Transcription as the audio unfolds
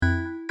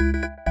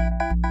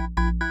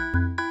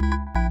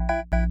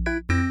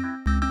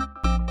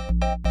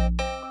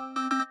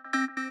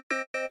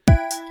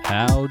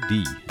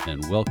D,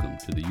 and welcome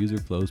to the User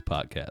Flows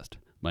Podcast.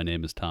 My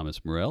name is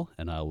Thomas Morell,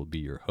 and I will be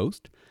your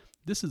host.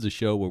 This is a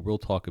show where we'll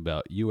talk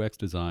about UX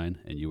design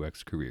and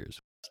UX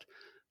careers.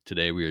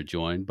 Today, we are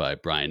joined by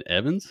Brian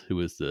Evans, who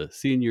is the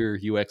Senior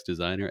UX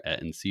Designer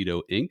at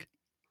Incedo Inc.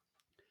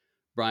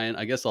 Brian,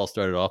 I guess I'll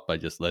start it off by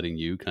just letting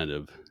you kind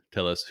of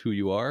tell us who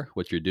you are,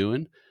 what you're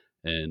doing,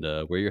 and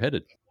where you're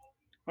headed.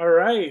 All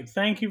right.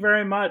 Thank you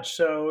very much.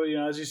 So,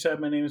 as you said,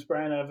 my name is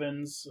Brian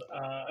Evans.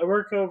 I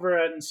work over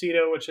at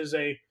Incedo, which is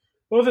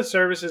both a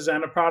services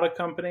and a product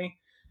company.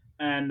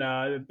 And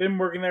I've been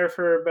working there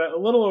for about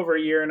a little over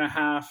a year and a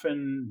half.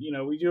 And,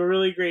 we do a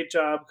really great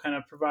job kind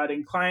of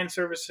providing client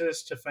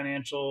services to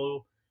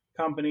financial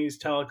companies,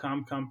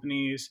 telecom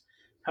companies,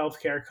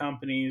 healthcare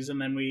companies.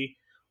 And then we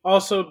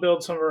also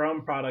build some of our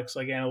own products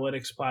like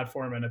analytics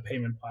platform and a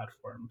payment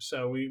platform.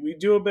 So we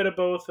do a bit of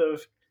both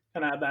of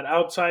kind of that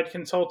outside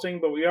consulting,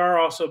 but we are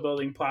also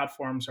building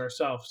platforms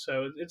ourselves.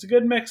 So it's a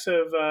good mix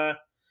of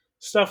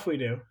stuff we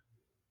do.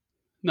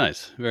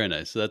 Nice, very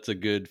nice. So that's a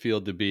good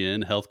field to be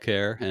in.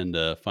 Healthcare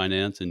and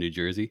finance in New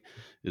Jersey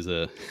is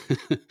a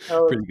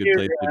Oh, pretty it's good huge,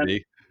 place to man.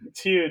 be.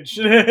 It's huge.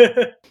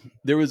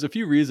 There was a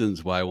few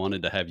reasons why I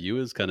wanted to have you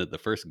as kind of the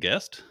first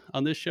guest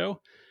on this show.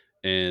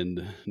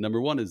 And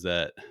number one is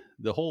that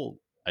the whole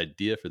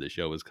idea for the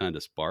show was kind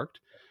of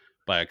sparked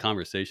by a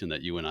conversation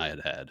that you and I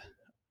had had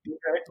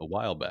Okay. a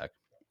while back.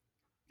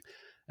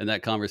 And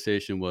that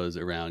conversation was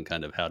around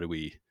kind of how do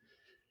we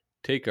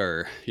take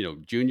our,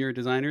 junior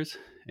designers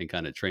and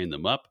kind of train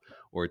them up,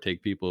 or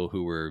take people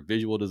who were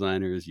visual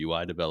designers,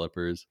 UI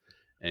developers,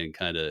 and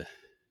kind of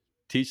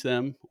teach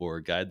them or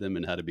guide them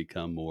in how to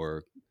become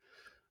more,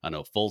 I don't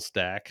know, full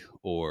stack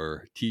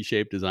or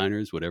T-shaped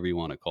designers, whatever you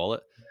want to call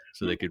it,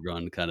 so they could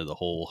run kind of the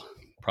whole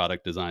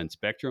product design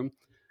spectrum.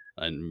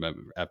 And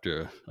remember,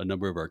 after a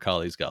number of our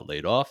colleagues got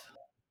laid off,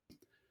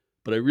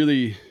 but I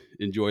really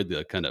enjoyed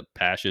the kind of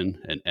passion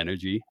and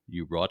energy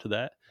you brought to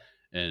that,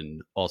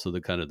 and also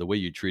the kind of the way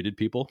you treated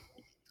people.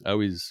 I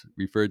always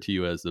referred to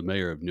you as the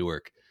mayor of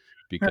Newark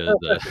because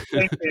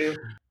Thank you.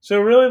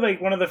 So really,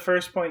 like one of the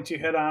first points you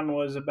hit on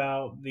was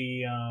about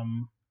the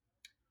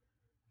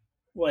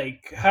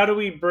like how do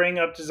we bring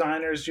up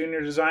designers,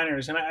 junior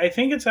designers, and I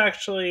think it's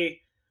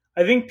actually,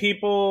 I think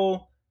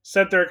people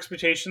set their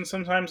expectations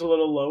sometimes a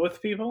little low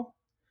with people.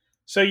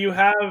 So you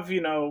have,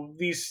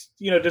 these,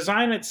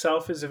 design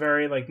itself is a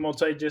very like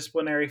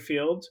multidisciplinary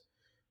field.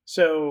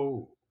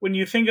 So when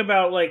you think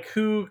about like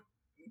who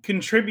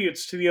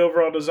contributes to the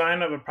overall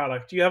design of a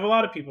product, you have a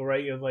lot of people,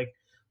 right? You have like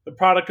the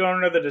product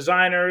owner, the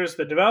designers,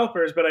 the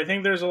developers, but I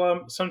think there's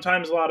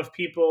sometimes a lot of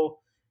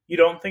people you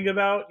don't think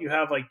about. You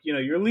have like,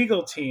 your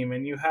legal team,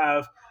 and you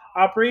have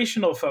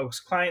operational folks,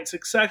 client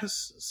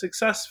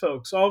success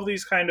folks. All of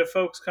these kind of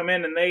folks come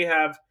in and they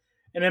have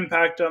an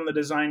impact on the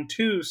design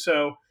too.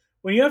 So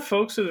when you have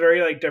folks with very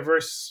like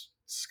diverse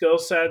skill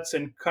sets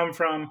and come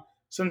from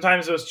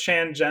sometimes those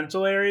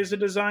tangential areas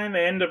of design,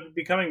 they end up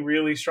becoming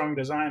really strong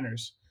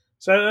designers.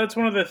 So that's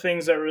one of the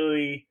things that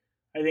really,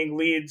 I think,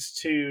 leads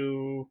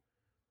to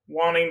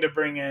wanting to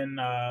bring in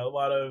a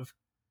lot of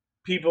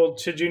people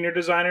to junior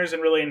designers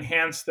and really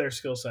enhance their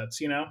skill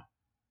sets.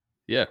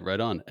 yeah,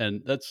 right on.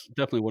 And that's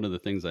definitely one of the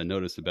things I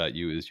noticed about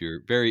you is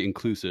you're very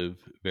inclusive,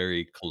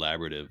 very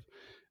collaborative,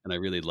 and I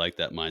really like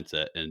that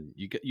mindset. And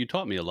you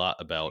taught me a lot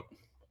about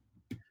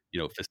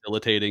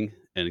facilitating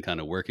and kind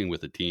of working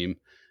with a team,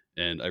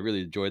 and I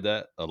really enjoyed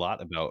that a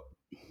lot about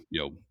you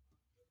know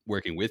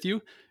working with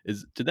you.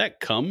 Did that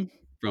come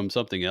from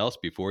something else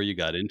before you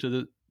got into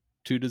the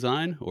to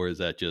design, or is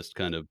that just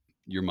kind of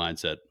your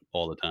mindset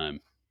all the time?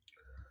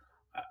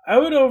 I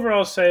would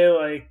overall say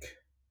like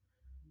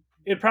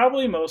it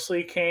probably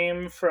mostly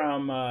came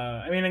from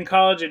I mean in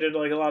college I did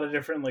like a lot of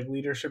different like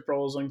leadership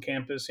roles on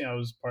campus. I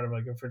was part of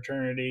like a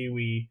fraternity.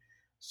 We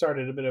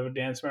started a bit of a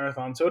dance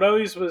marathon. So it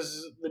always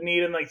was the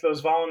need in like those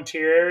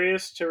volunteer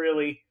areas to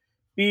really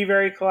be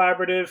very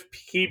collaborative,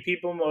 keep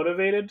people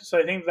motivated. So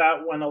I think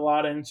that went a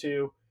lot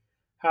into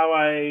how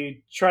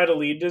I try to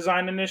lead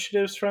design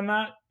initiatives from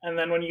that. And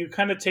then when you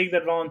kind of take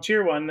that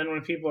volunteer one, then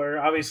when people are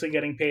obviously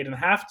getting paid and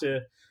have to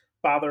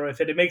bother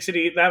with it, it makes it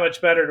that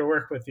much better to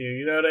work with you.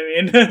 You know what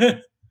I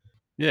mean?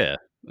 Yeah,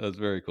 that's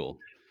very cool.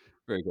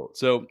 Very cool.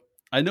 So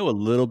I know a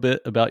little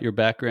bit about your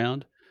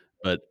background,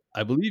 but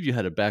I believe you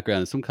had a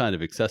background in some kind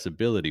of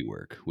accessibility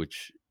work,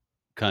 which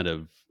kind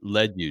of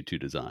led you to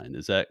design.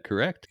 Is that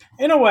correct?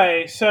 In a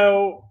way.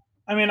 So,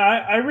 I mean,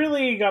 I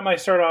really got my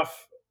start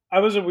off. I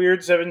was a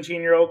weird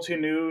 17-year-old who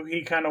knew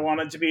he kind of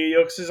wanted to be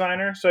a UX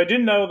designer. So I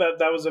didn't know that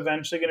that was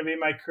eventually going to be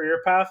my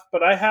career path.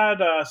 But I had,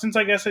 since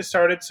I guess I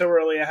started so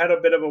early, I had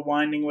a bit of a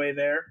winding way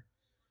there.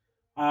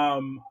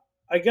 Um,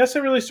 I guess I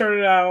really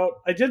started out,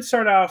 I did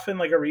start off in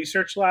like a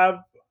research lab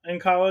in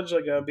college,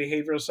 like a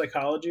behavioral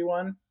psychology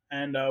one.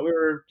 And we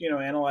were,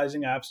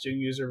 analyzing apps, doing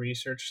user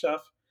research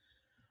stuff.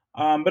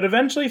 But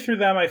eventually through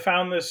them, I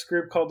found this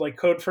group called like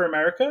Code for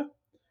America,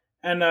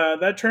 and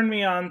that turned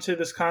me on to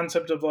this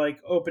concept of like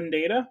open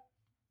data.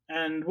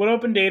 And what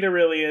open data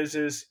really is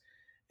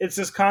it's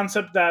this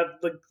concept that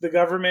the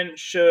government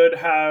should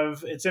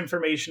have its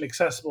information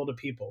accessible to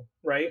people,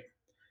 right?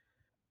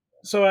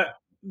 So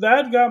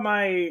that got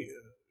my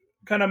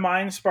kind of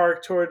mind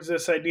sparked towards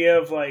this idea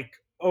of like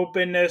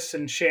openness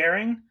and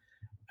sharing.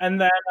 And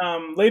then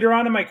later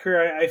on in my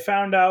career, I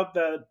found out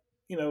that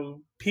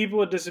people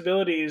with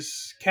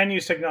disabilities can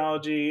use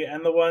technology,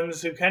 and the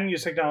ones who can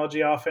use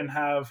technology often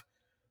have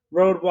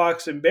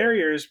roadblocks and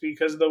barriers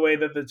because of the way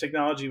that the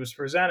technology was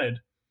presented.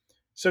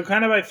 So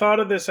kind of I thought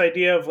of this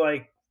idea of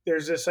like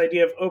there's this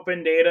idea of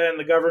open data and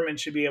the government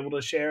should be able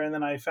to share, and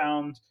then I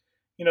found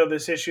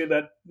this issue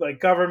that like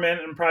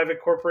government and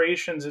private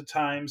corporations at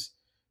times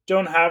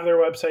don't have their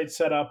websites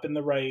set up in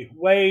the right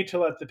way to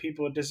let the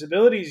people with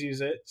disabilities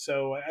use it.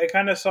 So I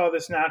kind of saw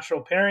this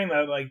natural pairing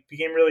that like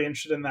became really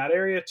interested in that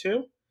area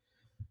too.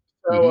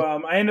 Hmm. So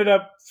I ended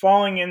up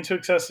falling into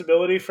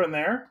accessibility from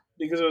there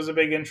because it was a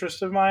big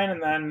interest of mine,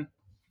 and then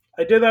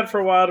I did that for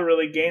a while to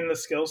really gain the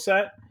skill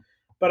set.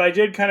 But I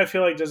did kind of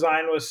feel like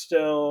design was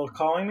still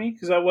calling me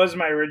because that was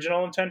my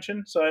original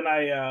intention. So and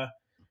I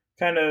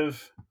kind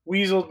of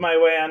weaseled my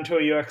way onto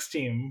a UX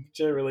team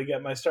to really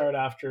get my start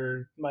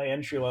after my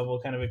entry level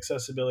kind of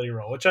accessibility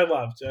role, which I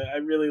loved. I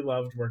really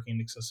loved working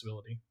in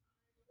accessibility.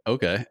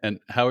 Okay. And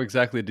how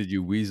exactly did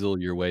you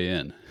weasel your way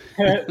in?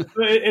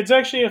 It's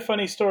actually a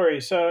funny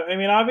story. So, I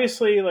mean,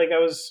 obviously, like I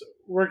was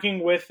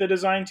working with the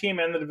design team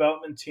and the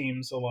development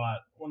teams a lot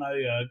when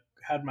I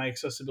had my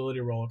accessibility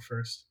role at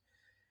first.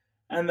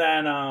 And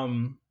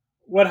then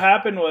what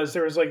happened was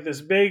there was like this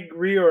big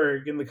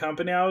reorg in the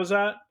company I was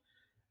at,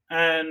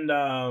 and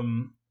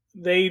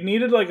they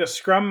needed like a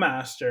scrum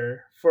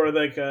master for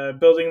like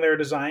building their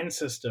design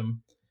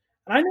system.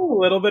 And I knew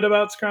a little bit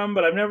about Scrum,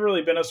 but I've never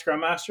really been a Scrum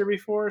master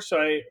before. So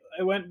I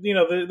went,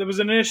 there was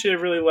an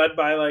initiative really led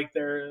by like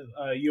their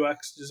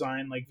UX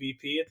design like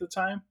VP at the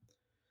time.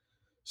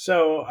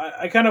 So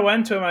I kind of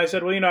went to him. I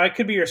said, well, I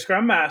could be your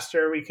Scrum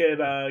master. We could,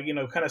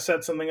 kind of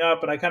set something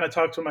up. And I kind of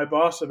talked to my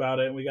boss about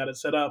it, and we got it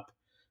set up.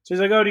 So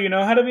he's like, oh, do you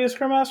know how to be a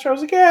Scrum master? I was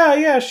like, yeah,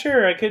 yeah,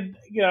 sure. I could,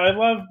 I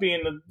love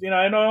being,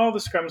 I know all the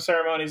Scrum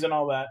ceremonies and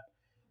all that.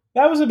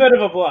 That was a bit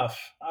of a bluff.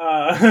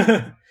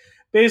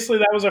 Basically,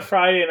 that was a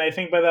Friday, and I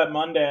think by that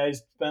Monday, I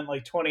spent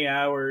like 20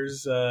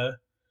 hours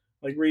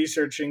like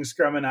researching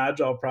Scrum and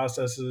Agile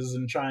processes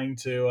and trying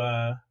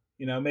to,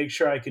 make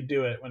sure I could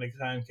do it when the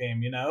time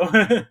came.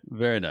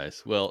 Very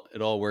nice. Well,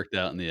 it all worked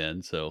out in the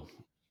end. So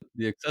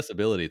the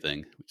accessibility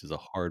thing, which is a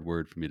hard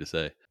word for me to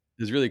say,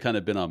 has really kind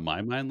of been on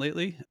my mind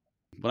lately.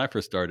 When I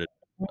first started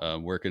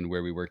working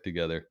where we worked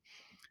together,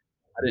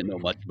 I didn't know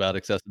much about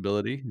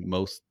accessibility.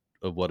 Most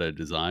of what I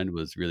designed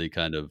was really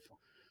kind of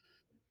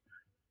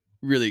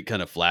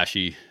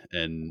flashy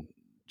and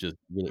just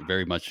really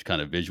very much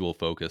kind of visual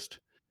focused.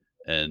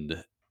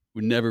 And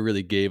we never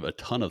really gave a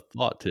ton of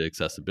thought to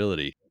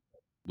accessibility,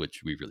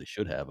 which we really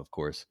should have, of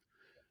course.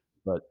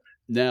 But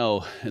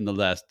now, in the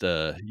last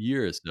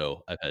year or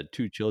so, I've had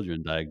two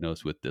children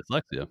diagnosed with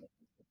dyslexia,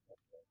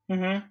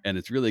 Hmm. and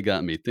it's really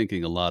gotten me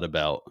thinking a lot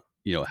about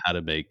how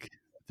to make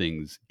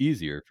things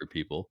easier for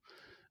people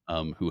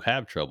who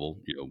have trouble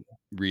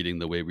reading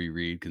the way we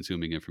read,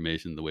 consuming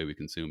information the way we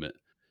consume it.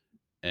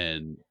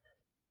 And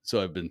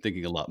so I've been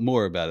thinking a lot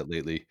more about it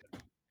lately.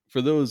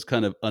 For those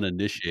kind of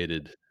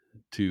uninitiated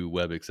to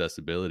web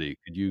accessibility,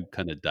 could you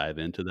kind of dive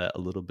into that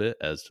a little bit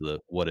as to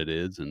what it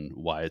is and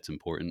why it's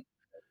important?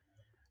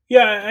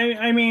 Yeah,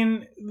 I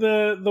mean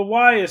the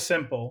why is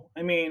simple.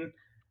 I mean,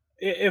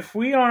 if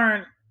we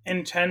aren't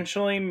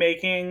intentionally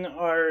making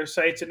our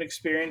sites and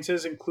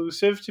experiences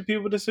inclusive to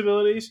people with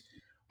disabilities,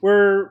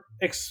 we're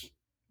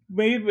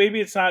maybe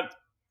it's not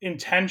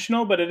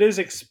intentional, but it is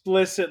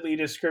explicitly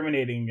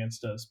discriminating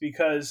against us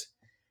because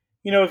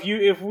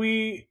if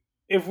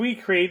we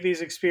create these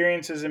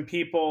experiences and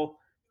people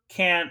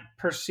can't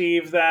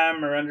perceive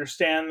them or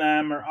understand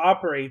them or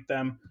operate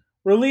them,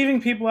 we're leaving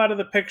people out of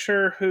the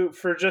picture who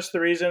for just the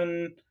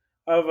reason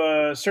of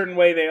a certain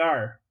way they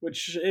are,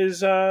 which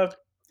is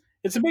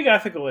it's a big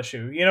ethical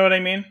issue. You know what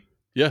I mean?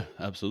 Yeah,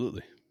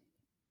 absolutely.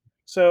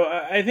 So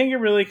I think it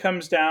really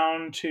comes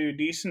down to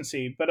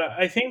decency, but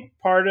I think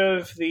part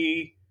of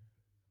the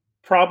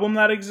problem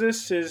that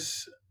exists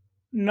is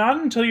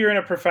not until you're in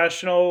a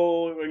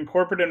professional and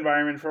corporate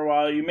environment for a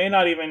while, you may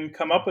not even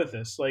come up with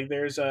this. Like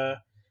there's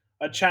a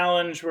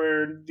challenge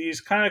where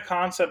these kind of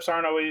concepts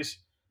aren't always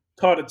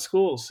taught at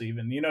schools,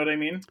 even. You know what I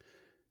mean?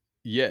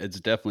 Yeah, it's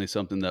definitely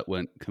something that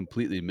went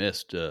completely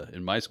missed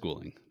in my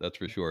schooling. That's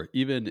for sure.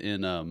 Even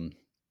in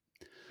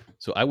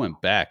so I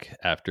went back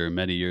after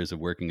many years of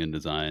working in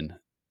design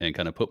and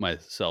kind of put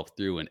myself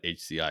through an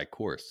HCI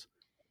course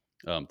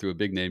through a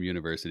big name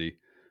university.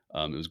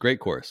 It was a great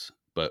course,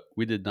 but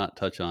we did not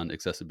touch on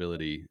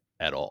accessibility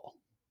at all.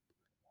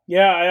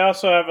 Yeah, I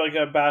also have like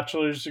a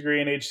bachelor's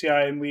degree in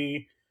HCI, and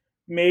we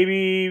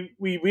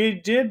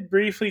did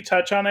briefly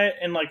touch on it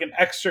in like an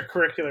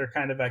extracurricular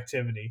kind of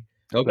activity.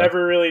 Okay.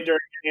 Never really during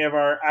any of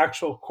our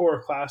actual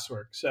core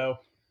classwork. So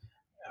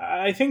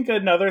I think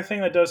another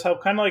thing that does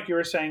help, kind of like you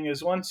were saying,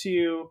 is once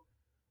you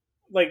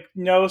like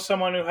know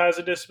someone who has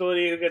a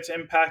disability who gets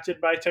impacted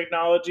by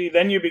technology,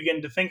 then you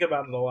begin to think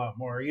about it a lot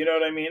more. You know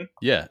what I mean?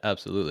 Yeah,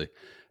 absolutely.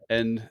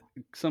 And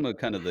some of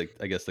kind of the,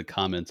 I guess, the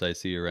comments I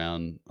see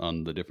around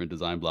on the different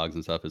design blogs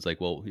and stuff is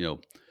like, well,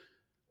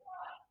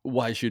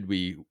 why should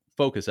we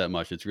focus that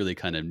much? It's really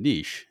kind of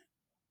niche,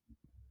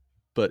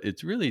 but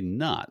it's really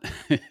not.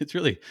 It's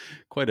really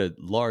quite a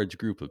large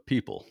group of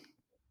people.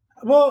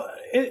 Well,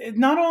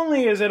 not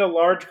only is it a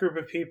large group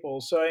of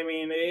people, so I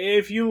mean,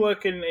 if you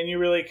look and you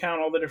really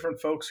count all the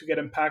different folks who get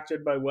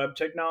impacted by web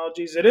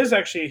technologies, it is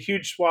actually a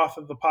huge swath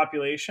of the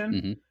population.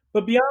 Hmm.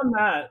 But beyond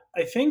that,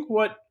 I think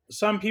what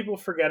some people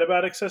forget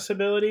about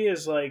accessibility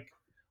is like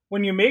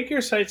when you make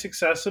your sites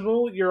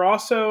accessible, you're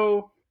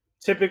also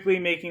typically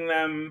making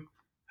them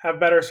have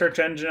better search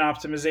engine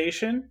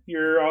optimization.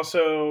 You're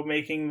also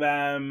making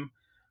them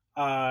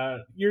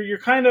you're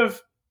kind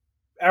of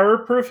error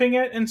proofing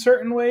it in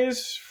certain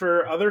ways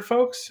for other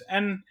folks.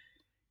 And,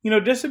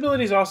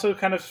 disability is also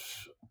kind of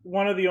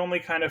one of the only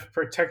kind of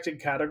protected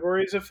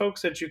categories of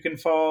folks that you can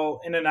fall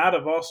in and out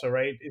of, also,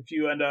 right? If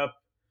you end up,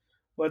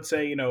 let's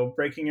say,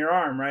 breaking your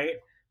arm, right?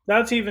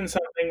 That's even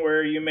something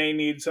where you may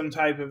need some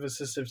type of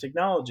assistive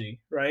technology,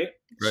 right?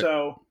 Right.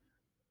 So,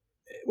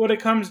 what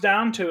it comes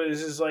down to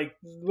is like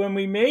when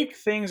we make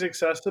things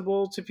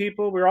accessible to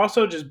people, we're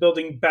also just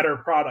building better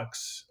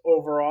products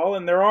overall,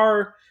 and there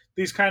are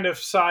these kind of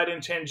side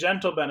and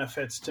tangential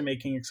benefits to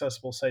making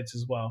accessible sites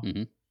as well.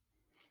 Hmm.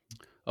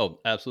 Oh,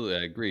 absolutely.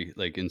 I agree.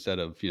 Like instead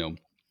of,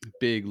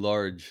 big,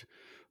 large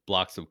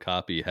blocks of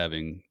copy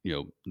having,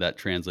 that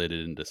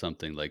translated into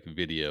something like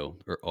video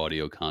or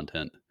audio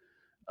content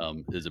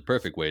is a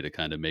perfect way to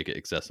kind of make it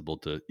accessible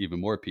to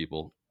even more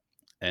people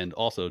and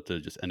also to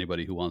just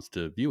anybody who wants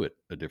to view it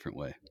a different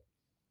way.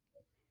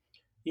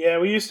 Yeah,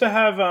 we used to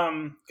have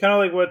kind of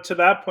like what to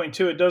that point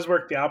too. It does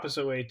work the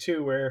opposite way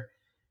too, where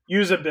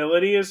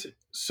usability is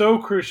so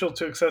crucial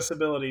to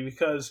accessibility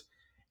because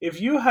if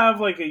you have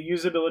like a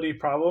usability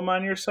problem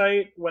on your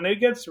site, when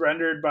it gets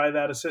rendered by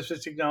that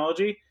assistive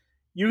technology,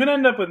 you can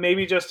end up with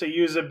maybe just a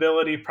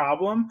usability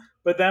problem.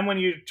 But then when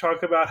you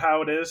talk about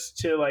how it is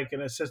to like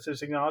an assistive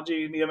technology,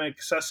 you become an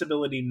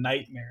accessibility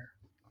nightmare.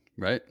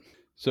 Right.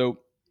 So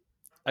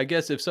I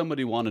guess if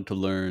somebody wanted to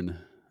learn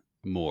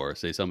more,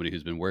 say somebody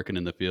who's been working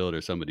in the field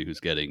or somebody who's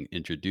getting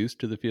introduced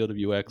to the field of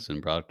UX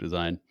and product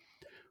design,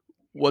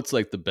 what's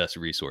like the best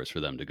resource for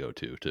them to go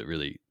to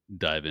really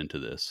dive into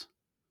this?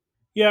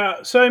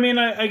 Yeah, so I mean,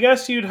 I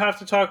guess you'd have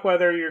to talk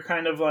whether you're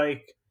kind of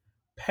like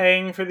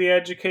paying for the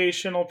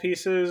educational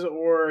pieces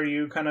or are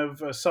you kind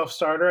of a self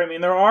starter. I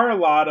mean, there are a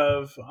lot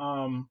of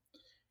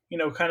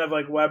kind of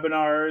like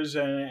webinars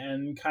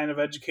and kind of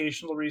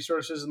educational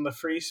resources in the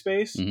free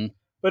space. Hmm.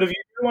 But if you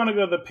do want to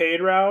go the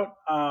paid route,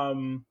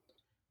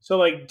 so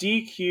like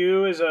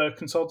DQ is a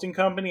consulting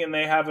company and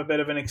they have a bit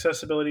of an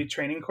accessibility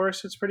training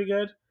course. It's pretty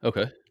good.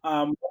 Okay.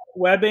 Um,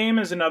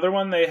 WebAIM is another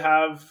one. They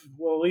have,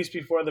 well, at least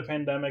before the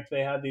pandemic,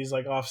 they had these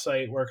like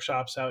offsite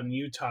workshops out in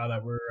Utah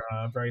that were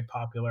very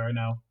popular. I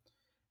know.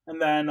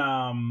 And then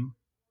I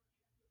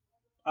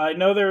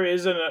know there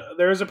is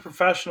a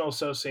professional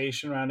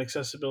association around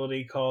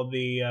accessibility called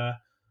the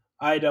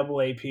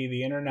IAAP,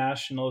 the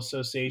International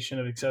Association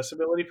of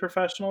Accessibility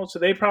Professionals. So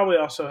they probably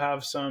also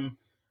have some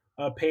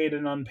paid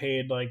and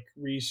unpaid like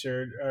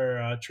research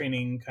or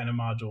training kind of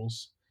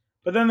modules.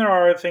 But then there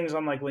are things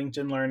on like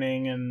LinkedIn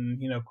Learning and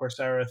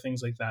Coursera,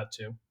 things like that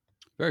too.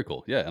 Very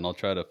cool. Yeah, and I'll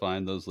try to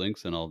find those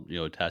links and I'll,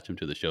 attach them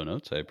to the show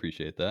notes. I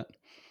appreciate that.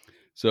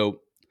 So,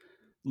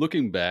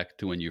 looking back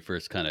to when you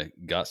first kind of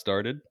got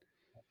started,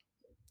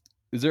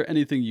 is there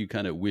anything you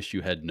kind of wish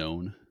you had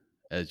known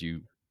as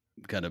you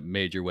kind of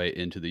made your way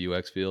into the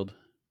UX field?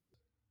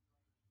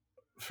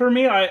 For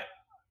me,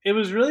 it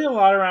was really a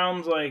lot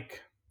around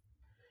like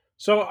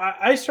so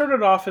I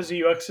started off as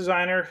a UX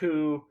designer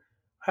who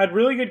had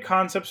really good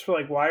concepts for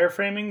like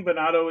wireframing, but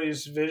not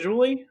always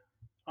visually.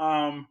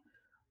 Um,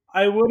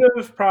 I would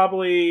have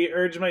probably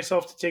urged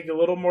myself to take a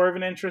little more of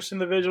an interest in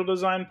the visual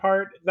design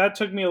part. That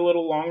took me a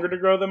little longer to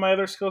grow than my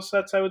other skill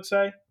sets, I would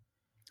say,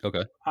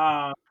 Okay.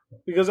 uh,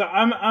 because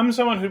I'm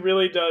someone who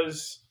really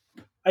does.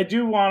 I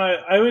do want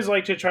to. I always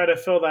like to try to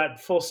fill that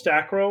full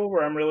stack role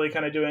where I'm really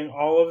kind of doing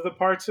all of the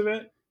parts of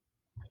it,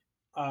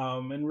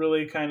 and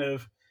really kind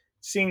of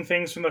seeing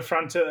things from the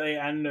front to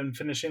the end and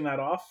finishing that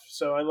off.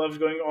 So I loved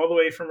going all the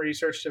way from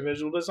research to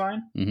visual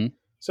design. Hmm.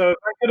 So if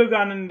I could have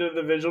gone into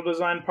the visual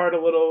design part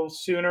a little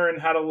sooner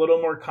and had a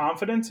little more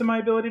confidence in my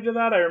ability to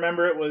that, I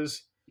remember it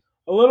was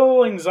a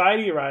little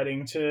anxiety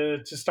riding to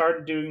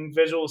start doing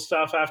visual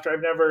stuff after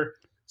I've never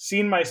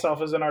seen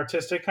myself as an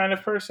artistic kind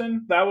of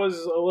person. That was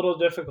a little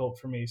difficult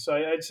for me. So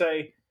I'd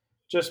say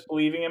just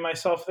believing in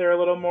myself there a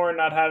little more and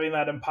not having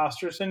that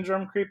imposter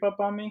syndrome creep up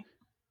on me.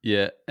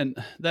 Yeah, and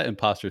that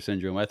imposter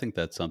syndrome, I think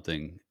that's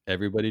something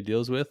everybody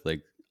deals with.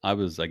 Like I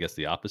was, I guess,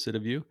 the opposite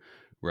of you,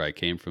 where I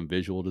came from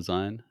visual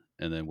design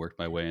and then worked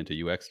my way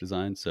into UX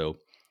design. So,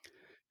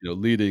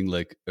 leading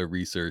like a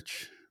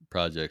research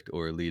project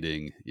or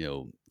leading,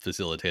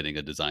 facilitating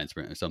a design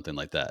sprint or something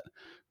like that,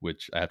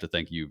 which I have to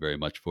thank you very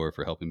much for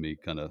helping me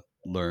kind of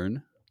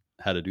learn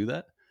how to do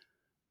that.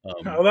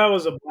 Oh, that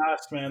was a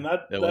blast, man.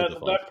 That That was that a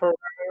fun. that program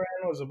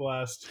I ran was a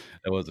blast.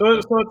 That was a So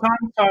fun. what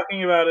Tom's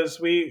talking about is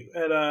we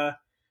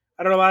at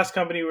at our last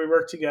company we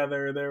worked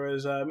together. There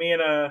was me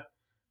and a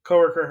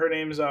coworker. Her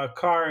name's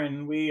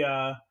Karin. We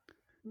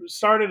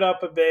started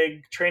up a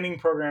big training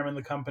program in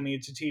the company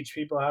to teach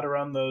people how to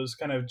run those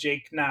kind of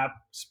Jake Knapp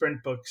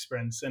sprint book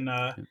sprints, and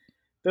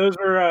those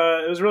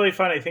were it was really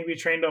fun. I think we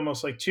trained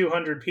almost like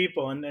 200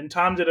 people, and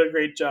Tom did a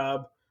great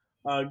job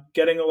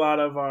getting a lot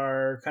of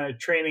our kind of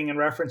training and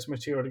reference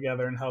material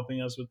together and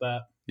helping us with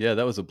that. Yeah,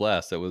 that was a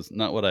blast. That was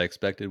not what I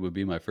expected would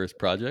be my first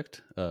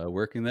project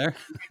working there,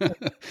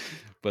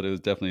 but it was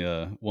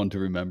definitely one to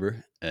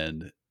remember,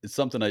 and it's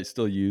something I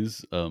still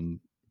use,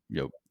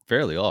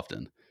 fairly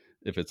often.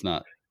 If it's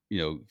not,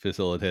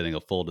 facilitating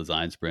a full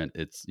design sprint,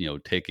 it's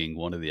taking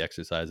one of the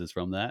exercises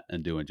from that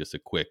and doing just a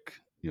quick,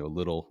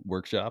 little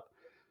workshop.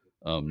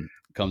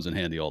 Comes in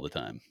handy all the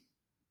time.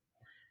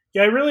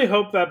 Yeah, I really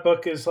hope that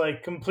book is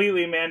like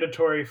completely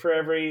mandatory for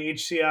every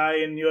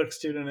HCI and UX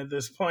student at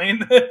this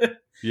point.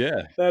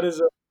 Yeah, That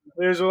is,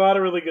 there's a lot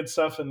of really good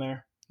stuff in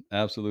there.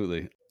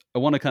 absolutely. I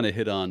want to kind of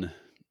hit on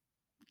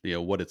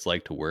what it's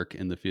like to work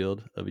in the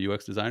field of a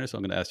UX designer. So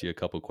I'm going to ask you a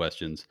couple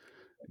questions,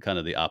 kind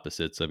of the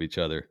opposites of each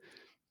other.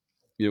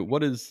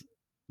 What is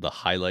the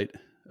highlight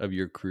of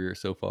your career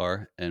so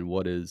far, and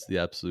what is the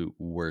absolute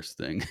worst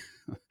thing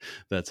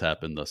that's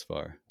happened thus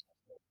far?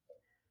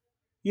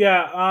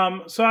 Yeah,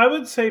 so I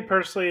would say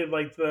personally,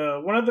 like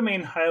the one of the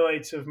main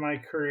highlights of my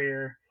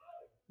career,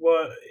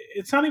 well,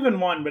 it's not even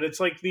one, but it's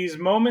like these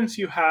moments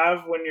you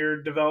have when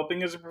you're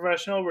developing as a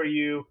professional where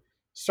you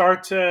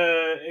start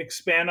to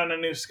expand on a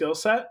new skill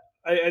set.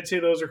 I'd say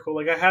those are cool.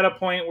 Like I had a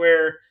point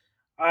where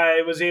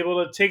I was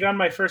able to take on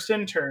my first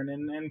intern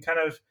and kind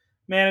of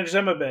manage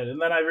them a bit.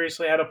 And then I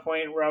recently had a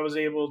point where I was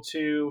able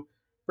to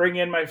bring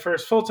in my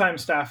first full time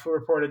staff who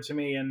reported to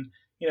me and,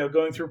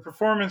 going through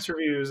performance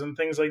reviews and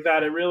things like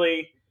that. It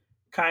really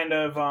kind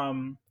of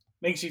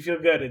makes you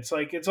feel good. It's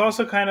like it's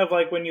also kind of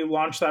like when you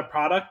launch that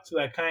product,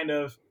 that kind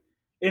of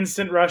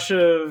instant rush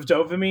of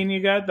dopamine you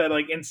get, that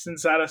like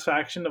instant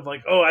satisfaction of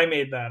like, oh, I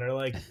made that, or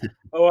like,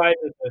 oh, I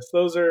did this.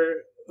 Those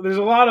are there's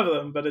a lot of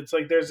them, but it's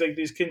like there's like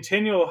these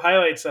continual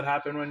highlights that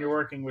happen when you're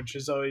working, which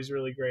is always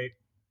really great.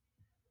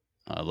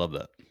 I love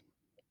that.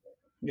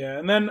 Yeah,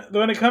 and then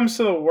when it comes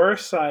to the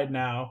worst side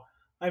now,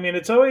 I mean,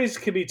 it's always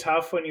could be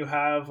tough when you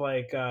have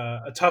like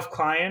a tough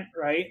client,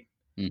 right?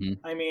 Hmm.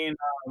 I mean,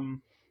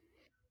 um,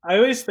 I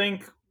always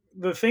think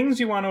the things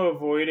you want to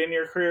avoid in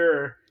your career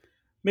are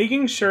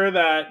making sure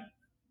that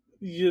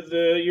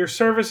your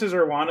services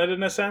are wanted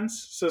in a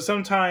sense. So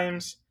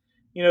sometimes,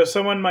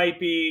 someone might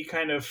be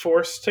kind of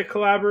forced to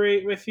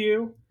collaborate with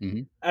you,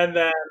 Hmm. and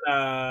then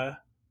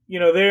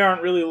they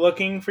aren't really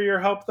looking for your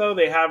help though.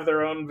 They have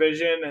their own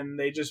vision and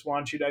they just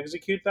want you to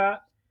execute that.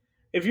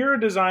 If you're a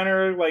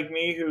designer like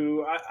me,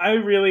 who I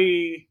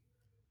really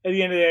at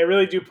the end of the day, I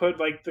really do put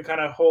like the kind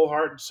of whole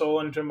heart and soul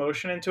into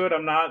emotion into it.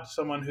 I'm not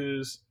someone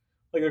who's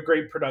like a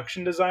great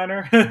production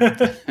designer.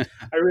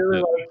 I really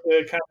Yep. like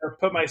to kind of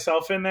put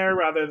myself in there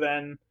rather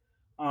than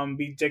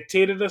be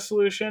dictated a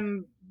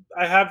solution.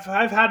 I've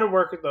had to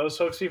work with those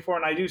folks before,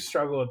 and I do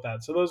struggle with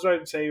that. So those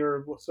I'd say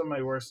are some of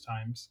my worst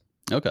times.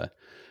 Okay.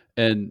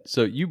 And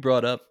so you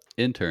brought up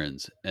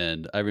interns,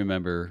 and I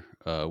remember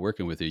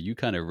working with you. You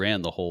kind of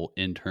ran the whole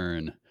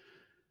intern,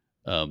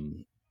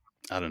 um,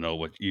 I don't know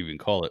what you even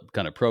call it,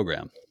 kind of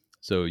program.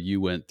 So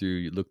you looked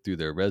through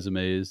their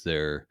resumes,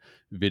 their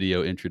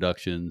video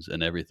introductions,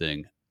 and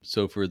everything.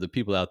 So for the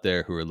people out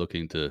there who are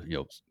looking to,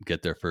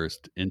 get their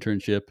first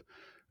internship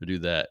or do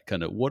that,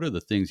 kind of what are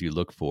the things you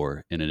look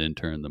for in an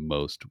intern the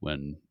most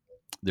when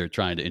they're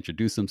trying to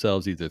introduce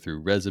themselves, either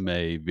through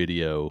resume,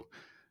 video,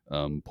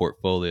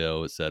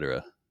 portfolio,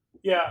 etc.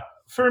 Yeah,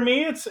 for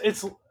me, it's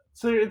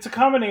a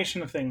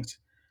combination of things.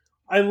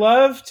 I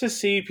love to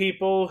see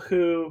people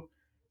who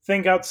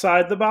think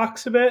outside the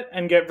box a bit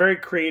and get very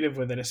creative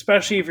with it,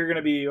 especially if you're going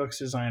to be a UX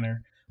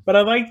designer. But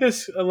I like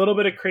this a little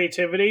bit of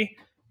creativity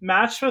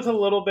matched with a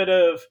little bit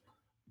of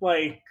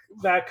like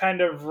that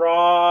kind of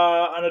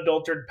raw,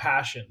 unadulterated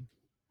passion.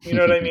 You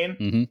know what I mean?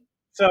 Hmm.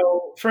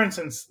 So, for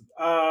instance,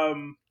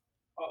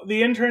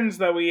 the interns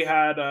that we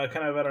had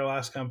kind of at our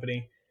last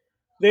company,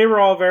 they were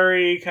all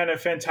very kind of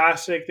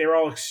fantastic. They were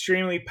all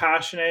extremely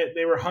passionate.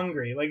 They were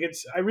hungry. Like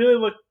I really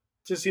look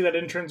to see that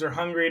interns are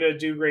hungry to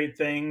do great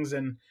things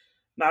and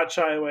not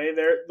shy away.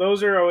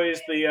 Those are always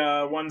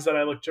the ones that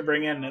I look to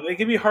bring in. They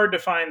can be hard to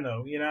find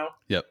though, you know.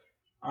 Yep.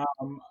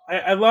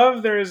 I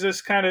love there is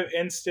this kind of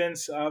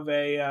instance of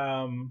a.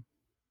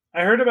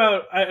 I heard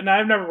about, and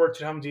I've never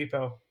worked at Home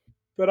Depot,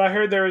 but I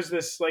heard there was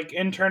this like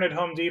intern at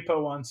Home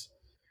Depot once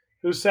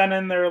who sent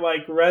in their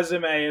like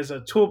resume as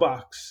a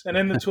toolbox, and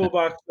in the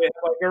toolbox they had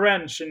like a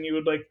wrench, and you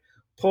would like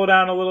pull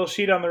down a little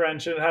sheet on the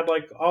wrench, and it had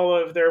like all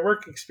of their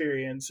work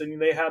experience,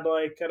 and they had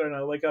like I don't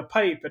know like a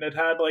pipe, and it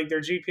had like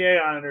their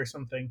GPA on it or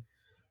something.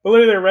 But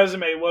literally, their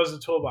resume was a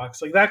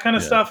toolbox, like that kind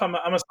of Yeah. stuff. I'm a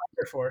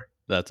sucker for.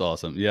 That's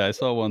awesome. Yeah, I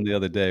saw one the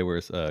other day where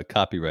a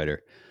copywriter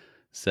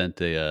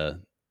sent a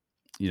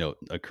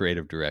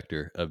creative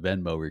director a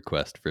Venmo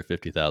request for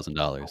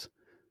 $50,000,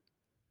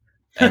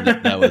 and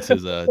that was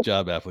his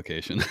job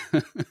application.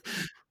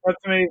 That's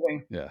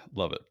amazing. Yeah,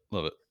 love it,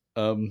 love it.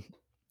 Um,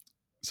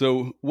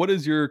 So, what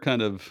is your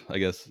kind of, I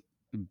guess,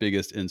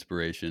 biggest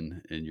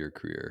inspiration in your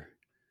career?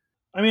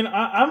 I mean,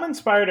 I'm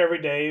inspired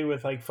every day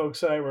with like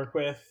folks that I work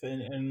with,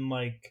 and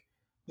like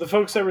the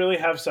folks that really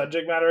have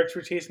subject matter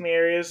expertise in the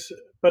areas.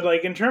 But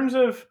like in terms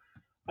of,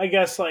 I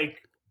guess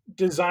like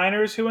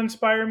designers who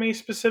inspire me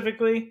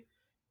specifically,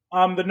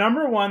 the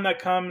number one that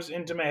comes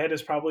into my head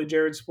is probably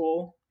Jared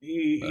Spool.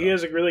 He Wow.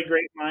 has a really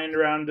great mind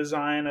around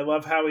design. I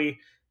love how he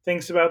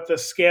thinks about the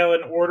scale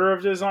and order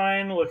of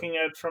design, looking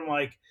at from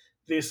like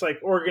this like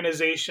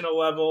organizational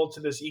level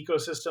to this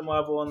ecosystem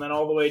level, and then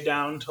all the way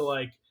down to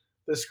like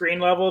the screen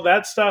level.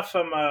 That stuff,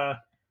 I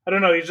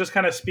don't know. He just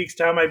kind of speaks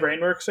to how my brain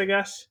works, I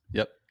guess.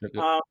 Yep. Yep.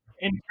 Yep. Um,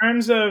 in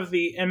terms of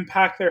the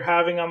impact they're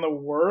having on the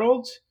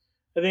world,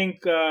 I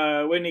think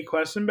Whitney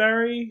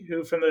Questenberry,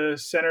 who from the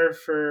Center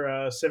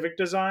for Civic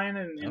Design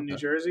in New Okay.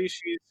 Jersey,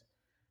 she's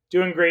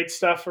doing great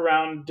stuff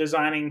around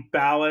designing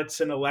ballots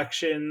and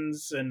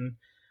elections and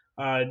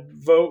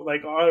vote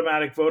like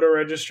automatic voter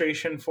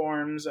registration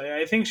forms.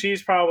 I think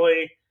she's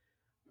probably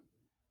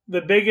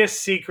the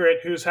biggest secret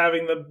who's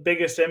having the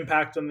biggest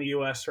impact on the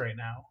U.S. right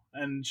now,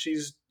 and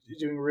she's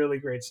doing really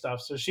great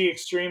stuff. So she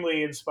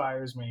extremely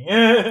inspires me.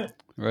 I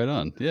Right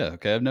on. Yeah.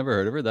 Okay. I've never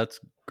heard of her. That's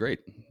great.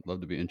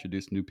 Love to be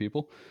introduced to new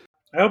people.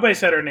 hope I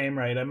said her name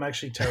right. I'm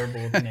actually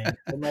terrible with names.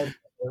 I might have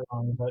said it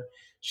wrong, but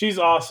she's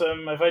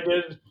awesome. If I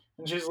did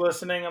and she's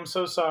listening, I'm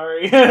so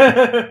sorry.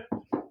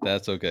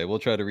 That's okay. We'll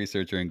try to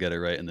research her and get it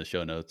right in the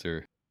show notes,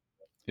 or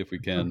if we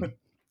can.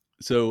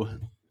 So,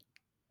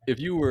 if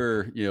you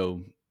were,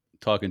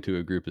 talking to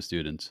a group of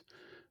students,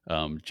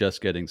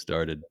 just getting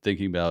started,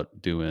 thinking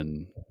about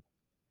doing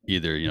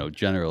either,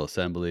 General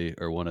Assembly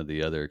or one of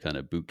the other kind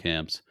of boot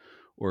camps,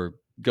 or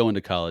going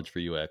to college for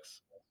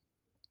UX,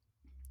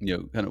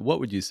 kind of what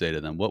would you say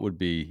to them? What would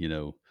be,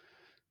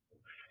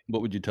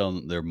 what would you tell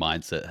them their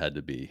mindset had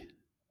to be?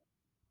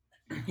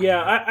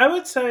 Yeah, I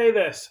would say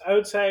this. I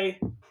would say,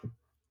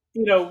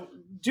 you know,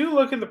 do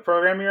look at the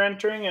program you're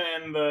entering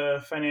and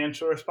the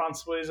financial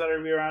responsibilities that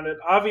are around it.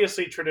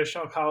 Obviously,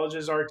 traditional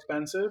colleges are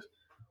expensive.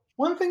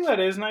 One thing that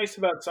is nice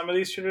about some of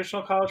these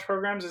traditional college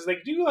programs is they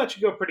do let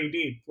you go pretty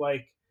deep.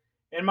 Like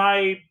in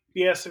my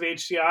BS of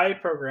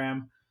HCI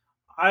program,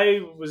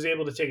 I was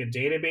able to take a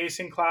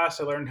databasing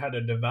class. I learned how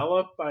to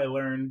develop. I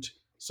learned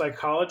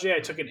psychology. I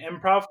took an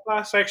improv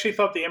class. I actually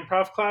thought the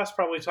improv class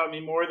probably taught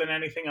me more than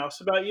anything else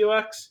about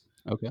UX.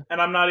 Okay.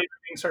 And I'm not even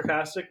being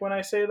sarcastic when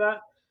I say that.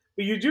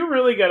 But you do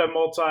really get a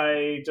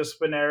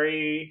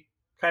multidisciplinary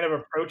kind of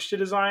approach to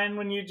design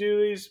when you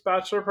do these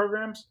bachelor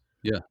programs.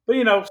 Yeah. But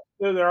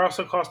they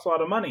also cost a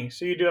lot of money,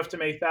 so you do have to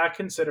make that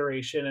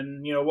consideration.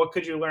 And what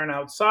could you learn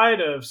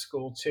outside of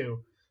school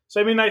too? So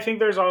I mean, I think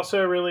there's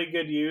also a really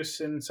good use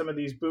in some of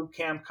these boot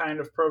camp kind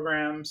of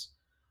programs.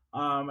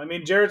 I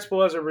mean, Jared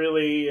Spool has a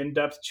really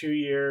in-depth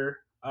 2-year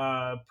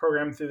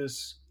program through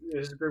this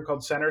group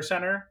called Center,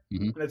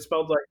 Hmm. and it's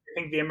spelled like I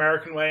think the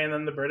American way and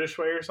then the British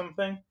way or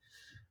something.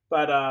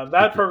 But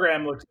that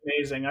program looks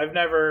amazing. I've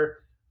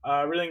never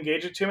really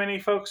engaged with too many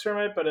folks from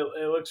it, but it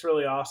looks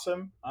really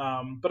awesome.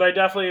 But I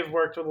definitely have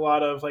worked with a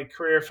lot of like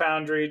Career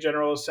Foundry,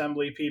 General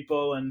Assembly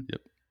people, and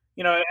Yep.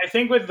 I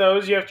think with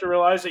those you have to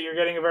realize that you're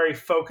getting a very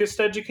focused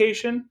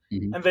education,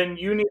 Hmm. and then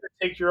you need to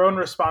take your own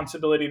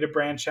responsibility to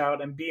branch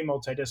out and be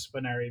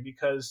multidisciplinary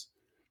because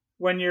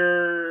when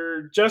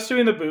you're just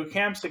doing the boot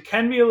camps, it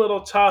can be a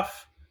little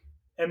tough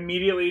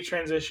immediately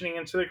transitioning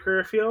into the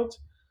career field.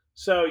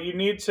 So you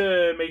need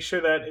to make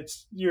sure that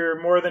you're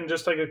more than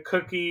just like a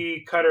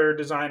cookie cutter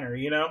designer.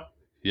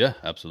 Yeah,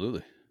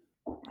 absolutely.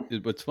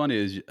 What's funny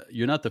is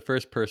you're not the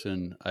first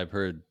person I've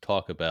heard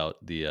talk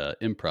about the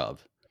improv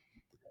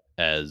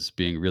as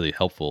being really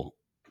helpful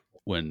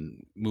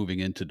when moving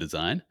into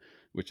design,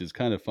 which is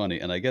kind of funny.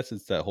 And I guess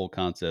it's that whole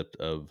concept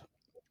of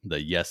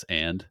the yes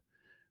and,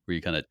 where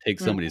you kind of take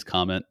Mhm. somebody's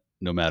comment,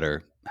 no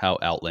matter how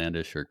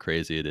outlandish or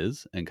crazy it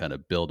is, and kind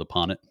of build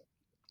upon it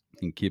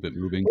and keep it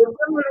moving. Well,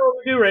 similar to what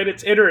we do, right?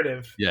 It's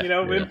iterative. Yeah, yeah.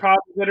 Improv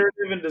is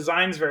iterative and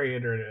design's very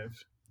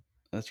iterative.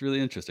 That's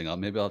really interesting.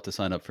 Maybe I'll have to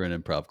sign up for an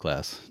improv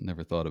class.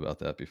 Never thought about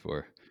that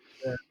before.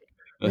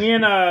 Yeah. Me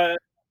and uh,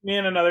 Me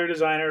and another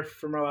designer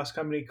from our last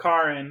company,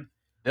 Karin,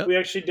 Yep. we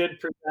actually did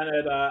present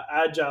at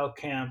Agile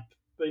Camp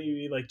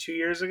maybe like 2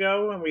 years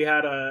ago, and we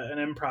had an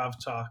improv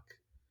talk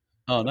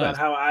Oh, about nice.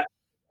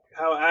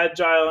 how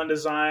agile and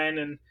design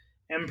and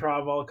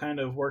improv all kind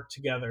of work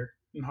together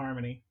in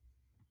harmony.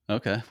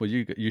 Okay. Well,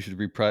 you should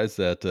reprise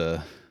that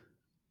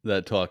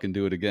talk and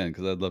do it again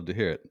because I'd love to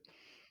hear it.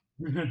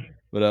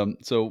 But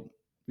so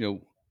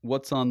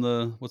what's on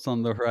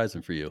the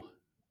horizon for you?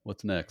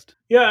 What's next?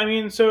 Yeah, I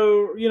mean,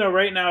 so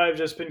right now I've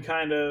just been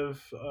kind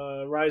of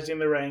rising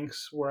the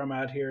ranks where I'm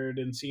at here at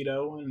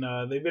Incedo,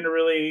 and they've been a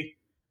really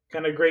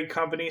kind of great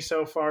company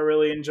so far.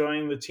 Really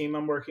enjoying the team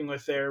I'm working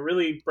with there.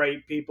 Really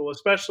bright people,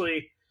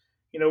 especially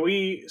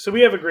we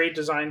have a great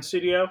design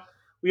studio.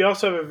 We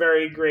also have a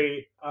very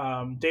great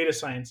data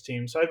science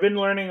team. So I've been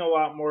learning a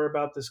lot more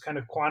about this kind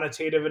of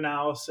quantitative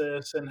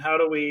analysis and how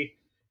do we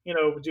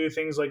do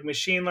things like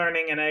machine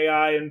learning and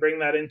AI and bring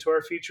that into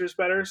our features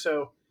better.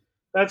 So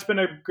that's been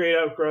a great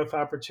outgrowth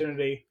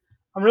opportunity.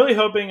 I'm really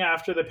hoping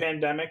after the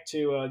pandemic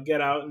to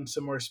get out in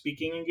some more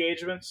speaking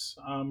engagements,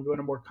 going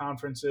to more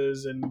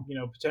conferences, and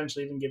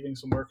potentially even giving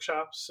some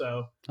workshops.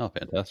 So Oh,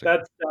 fantastic.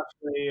 that's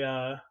definitely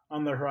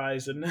on the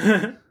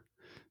horizon.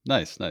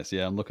 Nice, nice.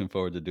 Yeah, I'm looking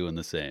forward to doing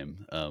the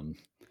same.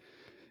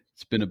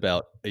 It's been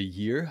about a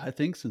year, I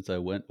think, since I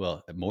went.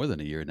 Well, more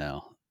than a year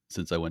now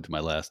since I went to my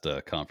last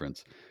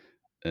conference,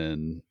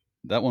 and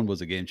that one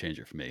was a game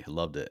changer for me. I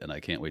loved it, and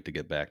I can't wait to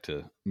get back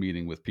to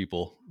meeting with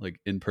people like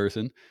in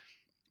person.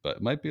 But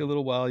it might be a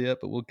little while yet,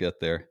 but we'll get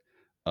there.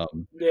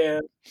 Um, Yeah,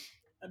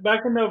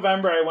 back in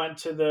November, I went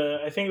to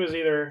I think it was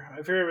either, I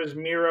forget if it was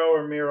Miro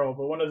or Miro,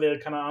 but one of the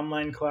kind of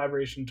online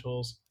collaboration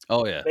tools.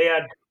 oh yeah, They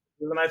had,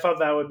 and I thought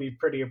that would be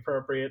pretty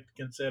appropriate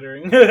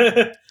considering.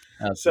 absolutely.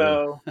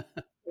 So it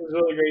was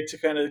really great to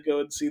kind of go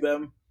and see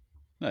them.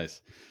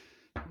 Nice.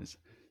 Nice.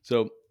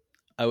 So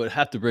I would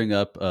have to bring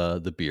up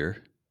the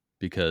beer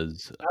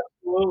because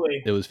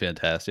Absolutely. it was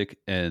fantastic,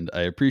 and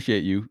I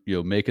appreciate you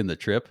making the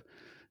trip,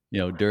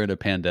 during a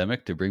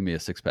pandemic to bring me a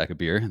 6 pack of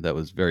beer. That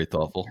was very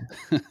thoughtful.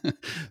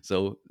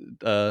 So,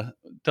 uh,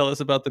 tell us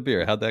about the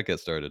beer. How'd that get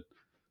started?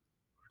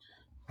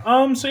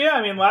 So yeah,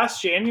 I mean,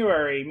 last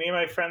January, me and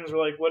my friends were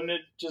like, wouldn't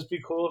it just be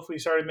cool if we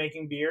started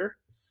making beer?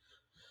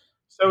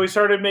 So we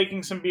started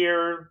making some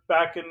beer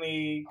back in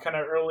the kind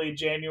of early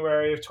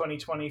January of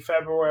 2020,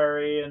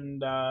 February,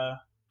 and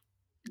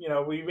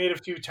we made a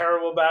few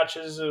terrible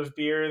batches of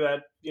beer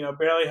that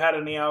barely had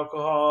any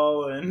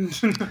alcohol and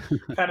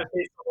kind of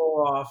tasted a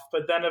little off.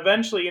 But then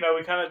eventually,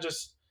 we kind of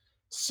just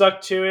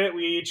stuck to it.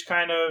 We each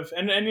kind of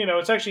and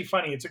it's actually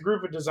funny. It's a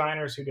group of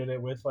designers who did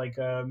it with like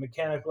a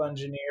mechanical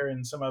engineer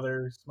and some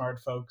other smart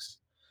folks.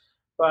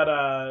 But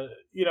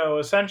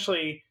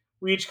essentially,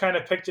 we each kind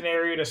of picked an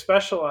area to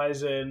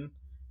specialize in,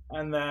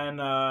 and then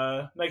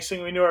next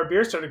thing we knew, our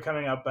beer started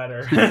coming out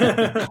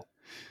better.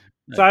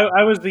 So Nice.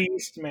 I was the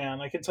yeast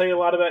man. I can tell you a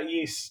lot about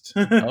yeast.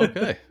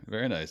 Okay,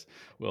 very nice.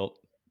 Well,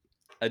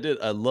 I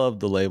love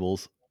the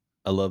labels.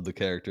 I love the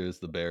characters,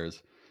 the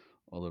bears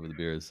all over the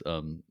beers.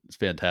 It's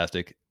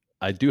fantastic.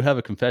 I do have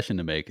a confession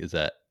to make is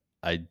that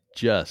I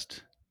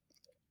just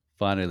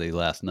finally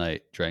last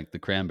night drank the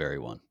cranberry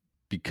one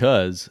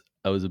because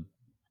I was a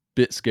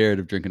bit scared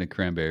of drinking a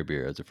cranberry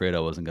beer. I was afraid I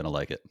wasn't going to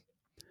like it.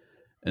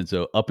 And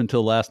so up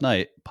until last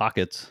night,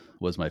 Pockets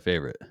was my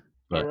favorite. All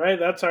But right,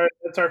 that's our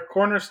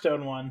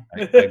cornerstone one.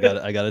 I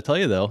got to tell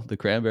you though, the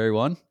cranberry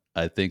one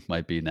I think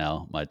might be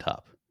now my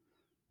top.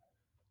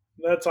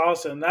 That's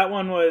awesome. That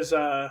one was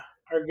our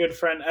good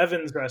friend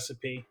Evan's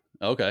recipe.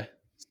 Okay.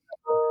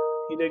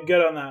 He did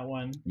good on that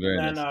one. And Very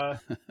then nice.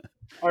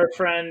 our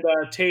friend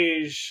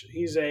Tej,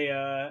 he's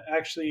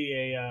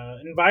actually a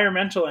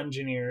environmental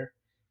engineer.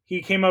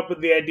 He came up with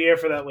the idea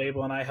for that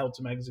label, and I helped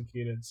him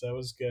execute it. So it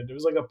was good. It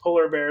was like a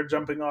polar bear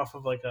jumping off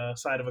of like a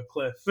side of a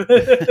cliff.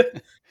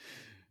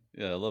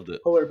 Yeah, I loved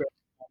it. Polar bear.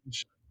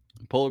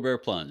 Polar Bear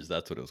Plunge,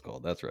 that's what it was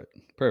called. That's right.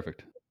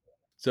 Perfect.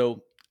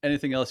 So,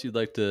 anything else you'd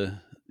like to,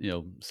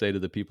 say to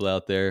the people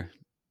out there,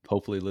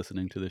 hopefully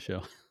listening to the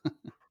show?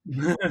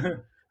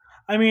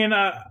 I mean,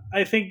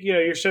 I think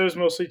your show is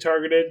mostly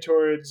targeted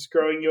towards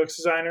growing UX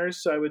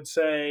designers. So I would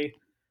say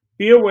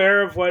be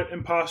aware of what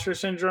imposter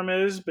syndrome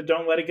is, but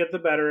don't let it get the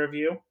better of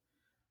you.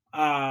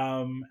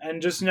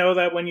 And just know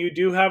that when you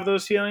do have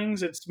those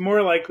feelings, it's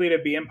more likely to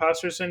be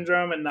imposter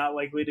syndrome and not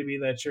likely to be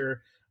that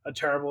you're a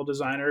terrible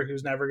designer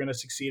who's never going to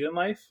succeed in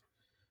life.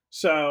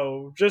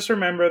 So just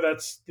remember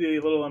that's the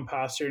little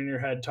imposter in your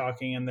head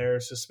talking, and they're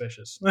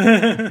suspicious.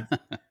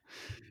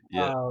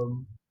 Yeah.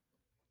 um,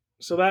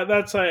 so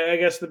that's I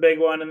guess the big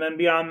one, and then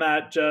beyond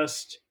that,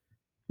 just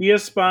be a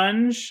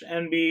sponge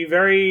and be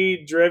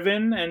very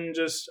driven, and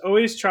just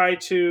always try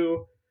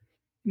to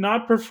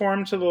not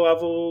perform to the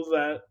level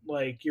that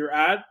like you're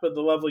at, but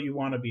the level you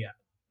want to be at.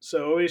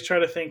 So always try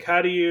to think,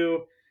 how do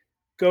you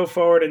go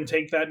forward and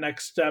take that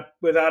next step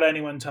without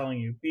anyone telling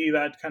you? Be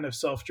that kind of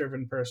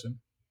self-driven person.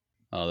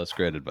 Oh, that's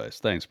great advice.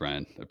 Thanks,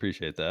 Brian.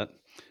 Appreciate that.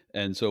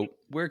 And so,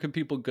 where can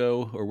people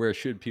go, or where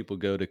should people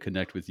go to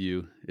connect with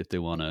you if they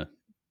want to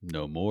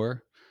know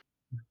more?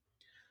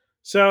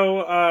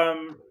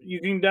 So you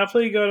can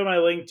definitely go to my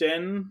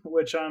LinkedIn,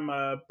 which I'm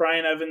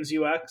Brian Evans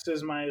UX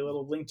is my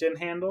little LinkedIn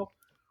handle,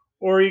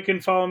 or you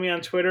can follow me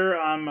on Twitter.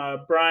 I'm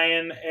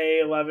Brian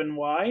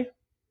A11Y,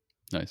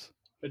 Nice.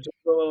 but just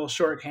a little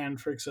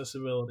shorthand for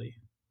accessibility.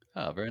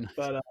 Ah, very nice.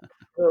 But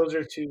those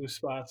are two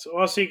spots.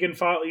 Also, you can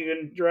follow. You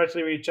can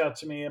directly reach out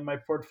to me, and my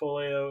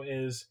portfolio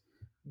is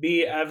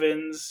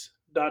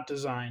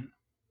bevans.design,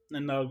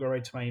 and that'll go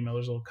right to my email.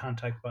 There's a little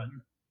contact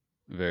button.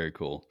 Very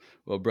cool.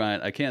 Well,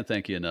 Brian, I can't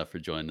thank you enough for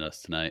joining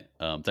us tonight.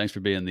 Thanks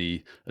for being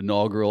the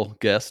inaugural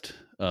guest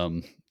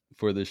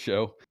for this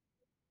show.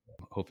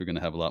 Hope you're going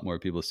to have a lot more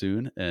people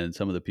soon. And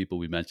some of the people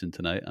we mentioned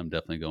tonight, I'm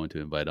definitely going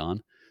to invite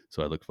on.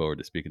 So I look forward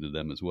to speaking to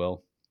them as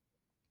well.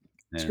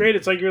 It's And great.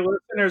 It's like your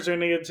listeners are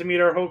going to get to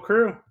meet our whole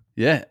crew.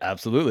 yeah,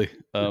 absolutely.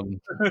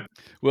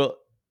 Well,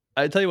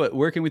 I tell you what,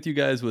 working with you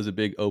guys was a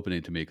big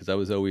opening to me because I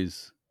was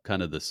always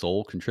kind of the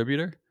sole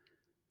contributor.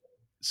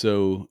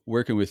 So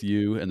working with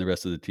you and the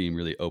rest of the team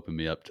really opened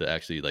me up to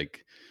actually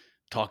like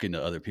talking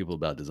to other people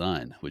about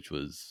design, which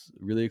was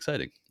really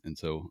exciting. And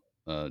so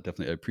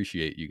definitely I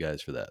appreciate you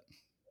guys for that.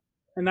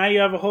 And now you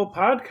have a whole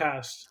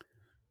podcast.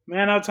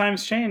 Man, how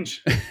times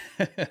change.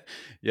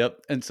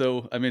 Yep. And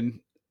so, I mean,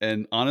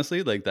 and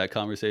honestly, like that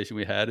conversation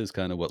we had is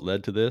kind of what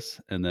led to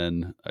this. And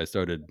then I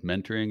started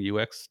mentoring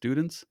UX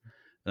students.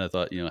 And I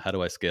thought, how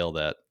do I scale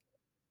that?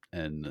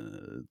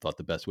 And thought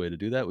the best way to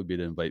do that would be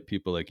to invite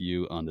people like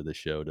you onto the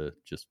show to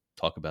just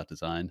talk about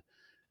design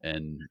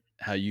and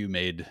how you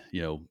made,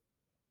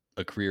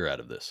 a career out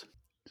of this.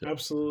 So,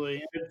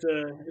 Absolutely.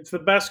 It's the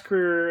best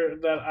career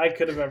that I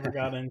could have ever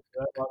got into.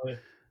 I love it.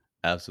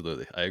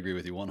 absolutely. I agree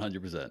with you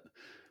 100%.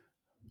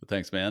 But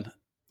thanks, man.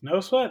 No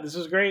sweat. This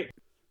is great.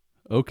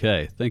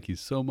 Okay, thank you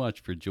so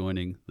much for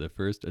joining the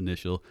first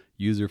initial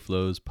User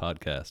Flows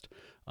podcast.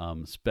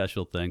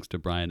 Special thanks to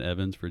Brian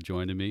Evans for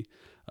joining me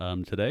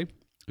today.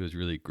 It was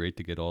really great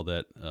to get all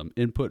that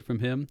input from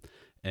him,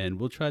 and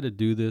we'll try to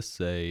do this,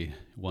 say,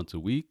 once a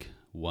week,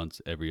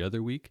 once every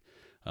other week.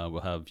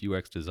 We'll have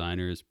UX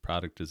designers,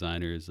 product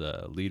designers,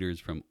 leaders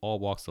from all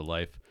walks of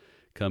life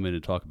come in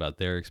and talk about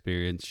their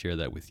experience, share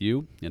that with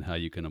you, and how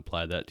you can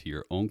apply that to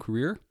your own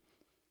career.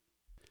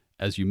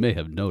 As you may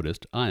have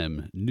noticed, I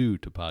am new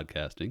to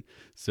podcasting,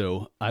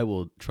 so I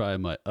will try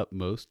my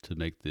utmost to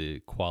make the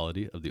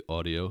quality of the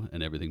audio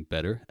and everything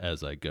better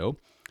as I go.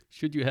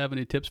 Should you have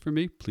any tips for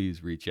me,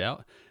 please reach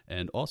out.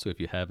 And also, if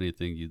you have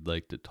anything you'd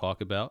like to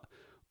talk about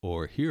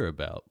or hear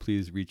about,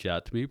 please reach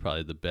out to me.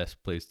 Probably the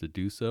best place to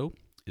do so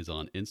is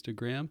on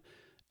Instagram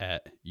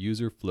at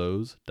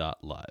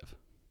userflows.live.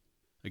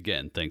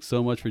 Again, thanks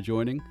so much for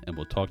joining, and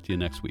we'll talk to you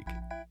next week.